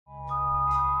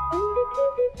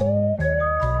Hi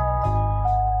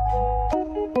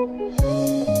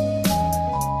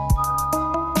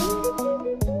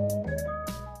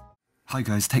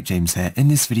guys, Tech James here. In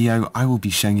this video I will be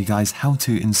showing you guys how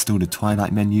to install the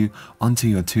TWiLightMenu onto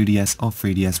your 2DS or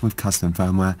 3DS with custom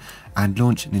firmware and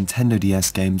launch Nintendo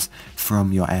DS games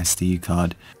from your SD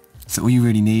card. So all you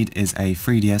really need is a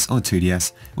 3DS or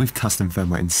 2DS with custom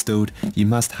firmware installed. You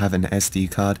must have an SD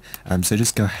card, so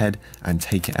just go ahead and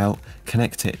take it out,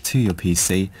 connect it to your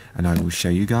PC, and I will show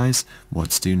you guys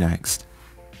what to do next.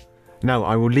 Now,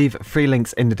 I will leave 3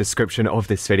 links in the description of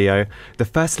this video. The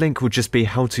first link will just be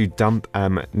how to dump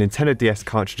Nintendo DS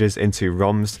cartridges into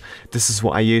ROMs. This is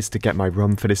what I used to get my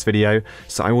ROM for this video,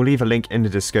 so I will leave a link in the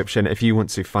description if you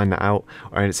want to find that out,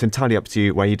 and it's entirely up to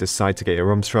you where you decide to get your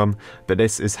ROMs from, but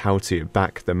this is how to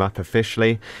back them up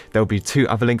officially. There will be 2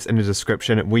 other links in the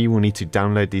description where you will need to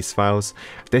download these files.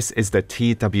 This is the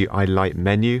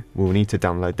TWiLightMenu. We will need to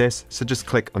download this, so just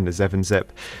click on the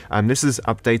 7-zip. This is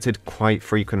updated quite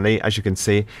frequently. As you can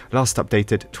see, last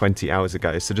updated 20 hours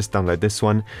ago, so just download this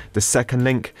one. The second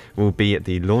link will be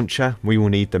the launcher. We will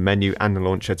need the menu and the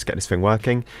launcher to get this thing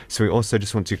working, so we also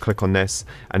just want to click on this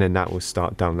and then that will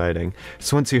start downloading.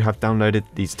 So once you have downloaded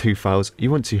these 2 files,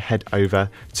 you want to head over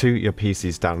to your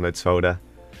PC's downloads folder,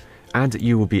 and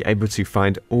you will be able to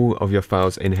find all of your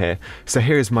files in here. So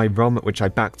here is my ROM, which I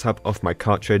backed up off my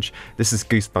cartridge. This is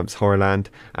Goosebumps Horrorland,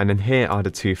 and then here are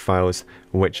the 2 files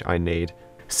which I need.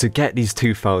 So get these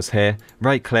 2 files here,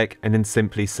 right click and then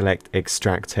simply select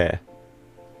extract here.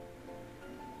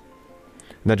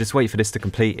 Now just wait for this to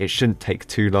complete, it shouldn't take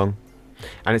too long.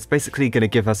 And it's basically going to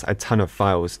give us a ton of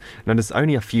files. Now there's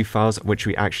only a few files which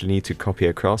we actually need to copy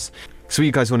across. So what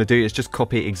you guys want to do is just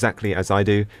copy exactly as I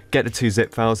do, get the 2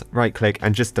 zip files, right click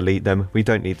and just delete them. We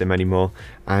don't need them anymore.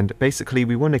 And basically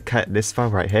we want to cut this file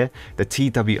right here, the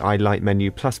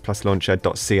TWiLightMenu++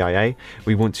 launcher.cia.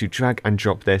 We want to drag and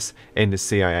drop this in the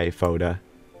CIA folder.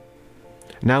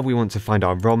 Now we want to find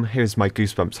our ROM. Here's my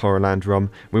Goosebumps Horrorland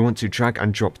ROM. We want to drag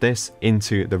and drop this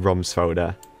into the ROMs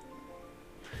folder.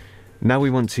 Now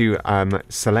we want to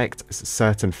select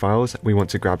certain files. We want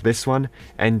to grab this one,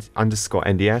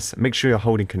 _NDS. Make sure you're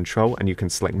holding control and you can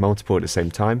select multiple at the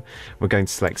same time. We're going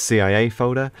to select CIA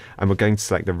folder and we're going to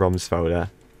select the ROMs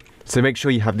folder. So make sure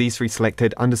you have these 3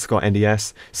 selected,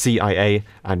 _NDS, CIA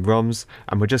and ROMs,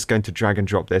 and we're just going to drag and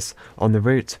drop this on the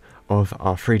root of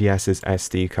our 3DS's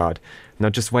SD card. Now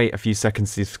just wait a few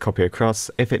seconds to copy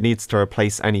across. If it needs to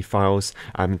replace any files,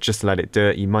 just let it do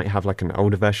it. You might have like an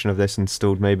older version of this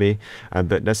installed maybe,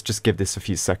 but let's just give this a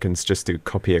few seconds just to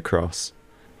copy across.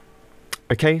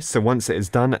 Okay, so once it is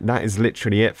done, that is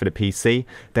literally it for the PC.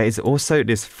 There is also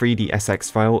this 3DSX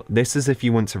file. This is if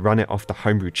you want to run it off the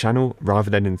homebrew channel rather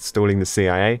than installing the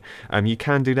CIA. You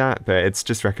can do that, but it's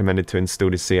just recommended to install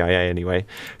the CIA anyway.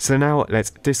 So now let's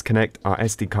disconnect our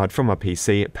SD card from our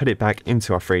PC, put it back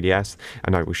into our 3DS,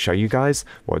 and I will show you guys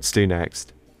what to do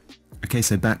next. Okay,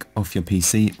 so back off your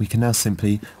PC, we can now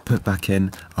simply put back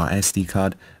in our SD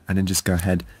card and then just go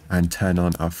ahead and turn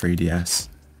on our 3DS.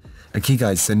 Okay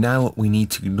guys, so now we need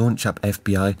to launch up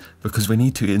FBI because we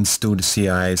need to install the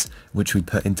CIAs which we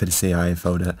put into the CIA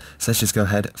folder. So let's just go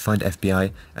ahead, find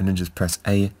FBI and then just press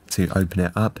A to open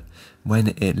it up.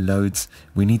 When it loads,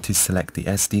 we need to select the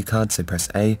SD card, so press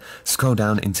A, scroll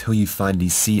down until you find the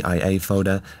CIA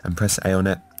folder and press A on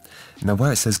it. Now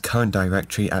where it says current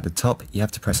directory at the top, you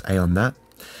have to press A on that.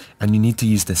 And you need to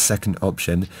use the second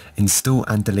option, install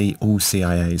and delete all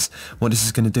CIAs. What this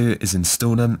is going to do is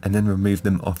install them and then remove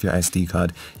them off your SD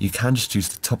card. You can just choose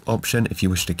the top option if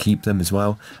you wish to keep them as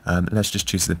well. Let's just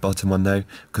choose the bottom one though,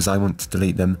 because I want to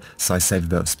delete them so I save a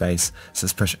bit of space. So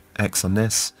let's press X on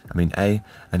this, A,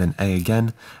 and then A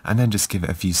again, and then just give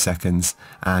it a few seconds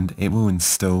and it will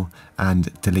install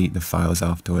and delete the files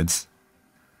afterwards.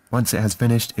 Once it has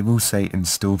finished, it will say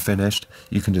install finished.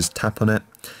 You can just tap on it,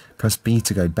 press B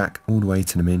to go back all the way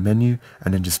to the main menu,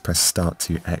 and then just press start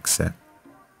to exit.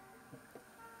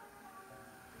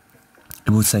 It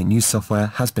will say new software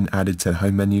has been added to the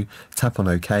home menu, tap on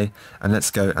OK, and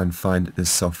let's go and find this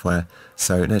software.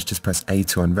 So let's just press A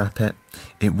to unwrap it.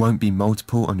 It won't be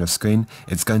multiple on your screen,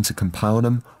 it's going to compile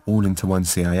them all into one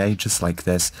CIA just like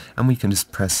this, and we can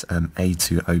just press A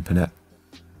to open it.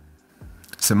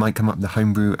 So it might come up the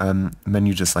homebrew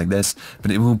menu just like this, but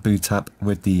it will boot up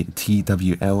with the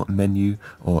TWiLMenu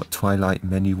or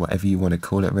TWiLightMenu, whatever you want to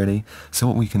call it really. So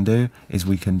what we can do is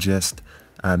we can just,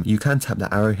 you can tap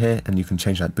the arrow here and you can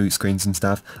change like boot screens and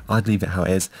stuff. I'd leave it how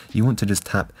it is. You want to just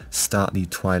tap start the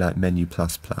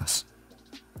TWiLightMenu++.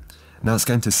 Now it's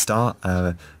going to start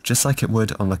just like it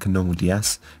would on like a normal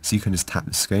DS, so you can just tap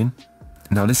the screen.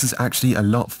 Now this is actually a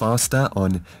lot faster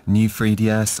on new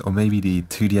 3DS or maybe the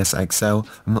 2DS XL,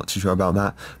 I'm not too sure about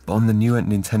that, but on the newer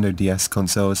Nintendo DS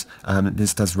consoles,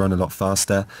 this does run a lot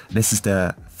faster. This is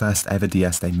the first ever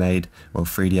DS they made, or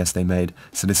 3DS they made,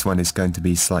 so this one is going to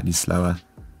be slightly slower.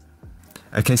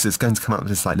 Okay, so it's going to come up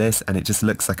just like this, and it just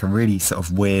looks like a really sort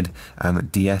of weird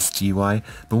DS GUI,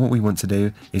 but what we want to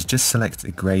do is just select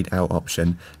the grayed out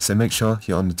option, so make sure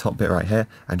you're on the top bit right here,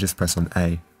 and just press on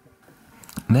A.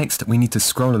 Next, we need to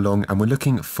scroll along, and we're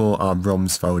looking for our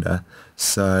ROMs folder,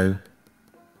 so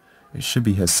it should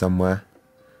be here somewhere.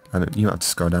 You have to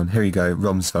scroll down. Here you go,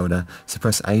 ROMs folder. So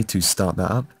press A to start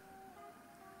that up.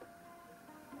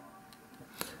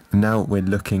 Now we're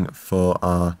looking for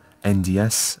our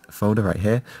NDS folder right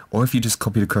here, or if you just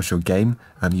copied across your game,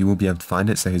 you will be able to find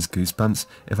it. So here's Goosebumps.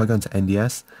 If I go into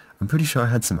NDS, I'm pretty sure I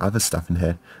had some other stuff in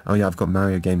here. Oh yeah, I've got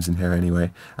Mario games in here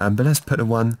anyway. But let's put the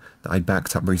one that I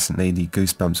backed up recently, the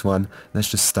Goosebumps one. Let's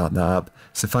just start that up.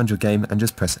 So find your game and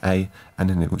just press A, and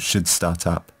then it should start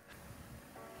up.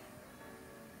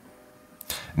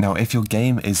 Now if your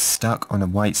game is stuck on a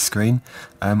white screen,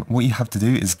 what you have to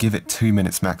do is give it 2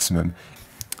 minutes maximum.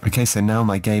 Okay, so now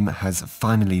my game has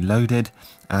finally loaded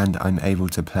and I'm able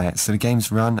to play it. So the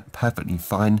game's run perfectly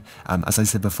fine. As I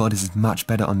said before, this is much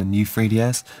better on the new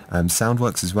 3DS. Sound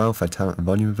works as well. If I turn up the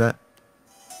volume of it,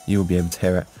 you will be able to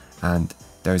hear it, and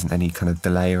there isn't any kind of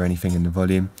delay or anything in the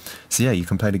volume. So yeah, you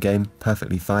can play the game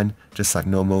perfectly fine, just like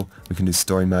normal. We can do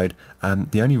story mode.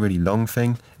 The only really long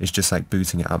thing is just like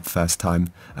booting it up first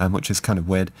time, which is kind of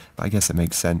weird, but I guess it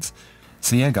makes sense.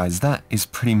 So yeah guys, that is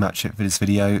pretty much it for this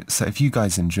video. So if you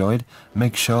guys enjoyed,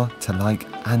 make sure to like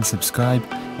and subscribe,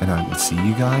 and I will see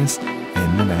you guys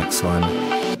in the next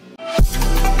one.